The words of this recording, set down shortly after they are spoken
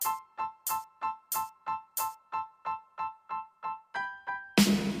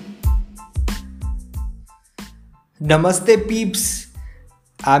Namaste peeps.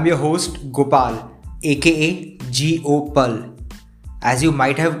 I'm your host Gopal, aka Gopal. As you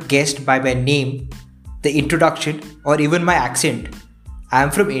might have guessed by my name, the introduction, or even my accent,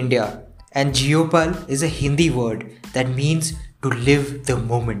 I'm from India, and Gopal is a Hindi word that means to live the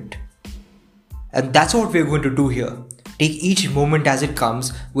moment. And that's what we're going to do here. Take each moment as it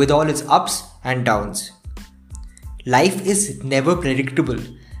comes with all its ups and downs. Life is never predictable,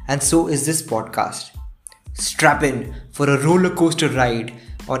 and so is this podcast. Strap in for a roller coaster ride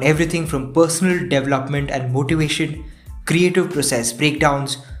on everything from personal development and motivation, creative process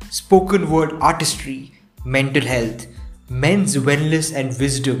breakdowns, spoken word artistry, mental health, men's wellness and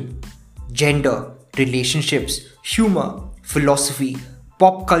wisdom, gender, relationships, humor, philosophy,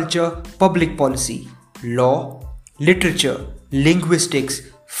 pop culture, public policy, law, literature, linguistics,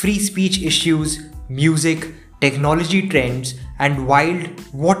 free speech issues, music, technology trends, and wild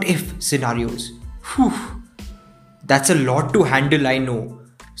what if scenarios. Whew. That's a lot to handle, I know.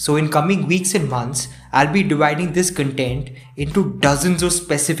 So, in coming weeks and months, I'll be dividing this content into dozens of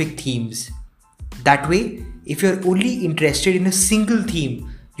specific themes. That way, if you're only interested in a single theme,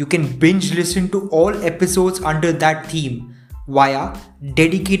 you can binge listen to all episodes under that theme via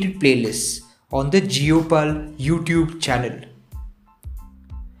dedicated playlists on the Gopal YouTube channel.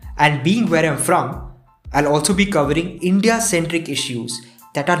 And being where I'm from, I'll also be covering India-centric issues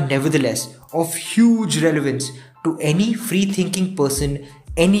that are nevertheless of huge relevance to any free-thinking person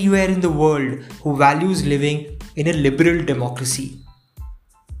anywhere in the world who values living in a liberal democracy.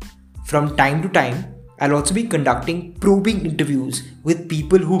 From time to time, I'll also be conducting probing interviews with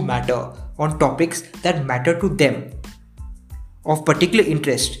people who matter on topics that matter to them. Of particular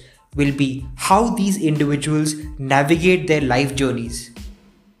interest will be how these individuals navigate their life journeys,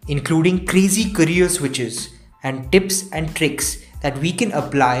 including crazy career switches and tips and tricks that we can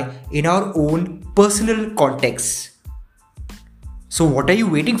apply in our own personal contexts. So what are you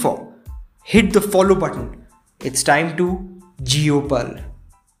waiting for? Hit the follow button. It's time to Gopal.